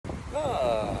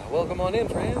Welcome on in,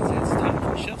 friends. It's time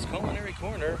for Chef's Culinary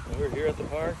Corner. We're here at the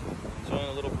park, enjoying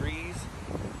a little breeze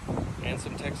and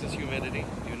some Texas humidity.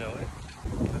 You know it.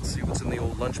 Let's see what's in the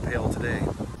old lunch pail today.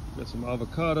 Got some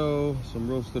avocado, some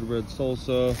roasted red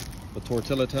salsa, a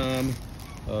tortilla time,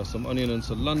 some onion and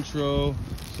cilantro,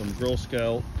 some Girl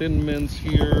Scout thin mints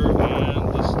here,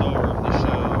 and the star of the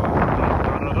show.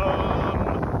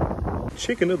 Dun-dun-dun.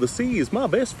 Chicken of the sea is my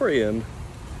best friend.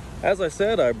 As I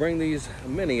said, I bring these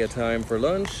many a time for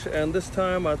lunch, and this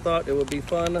time I thought it would be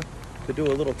fun to do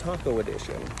a little taco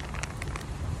edition.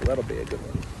 So that'll be a good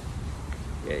one.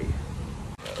 Yay.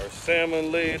 Got our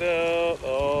salmon laid out.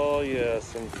 Oh yeah,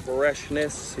 some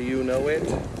freshness, you know it.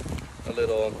 A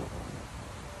little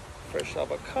fresh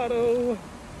avocado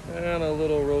and a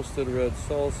little roasted red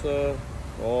salsa.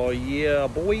 Oh yeah,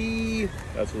 boy.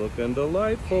 That's looking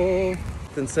delightful.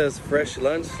 It says fresh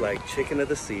lunch like chicken of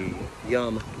the sea.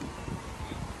 Yum.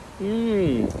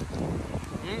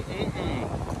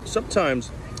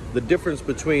 Sometimes the difference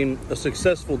between a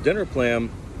successful dinner plan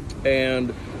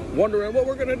and wondering what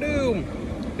we're gonna do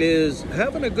is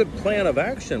having a good plan of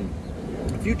action.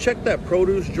 If you check that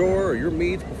produce drawer or your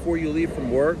meats before you leave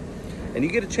from work and you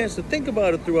get a chance to think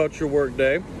about it throughout your work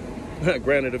day,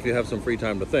 granted if you have some free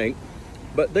time to think,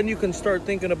 but then you can start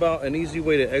thinking about an easy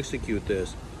way to execute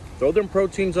this. Throw them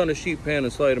proteins on a sheet pan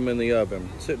and slide them in the oven.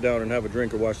 Sit down and have a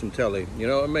drink or watch some telly. You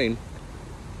know what I mean?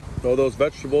 Throw those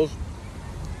vegetables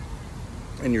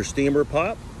in your steamer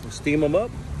pot, steam them up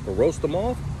or roast them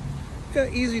off. Got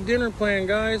an easy dinner plan,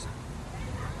 guys.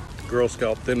 Girl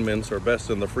Scout thin mints are best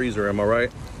in the freezer, am I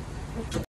right?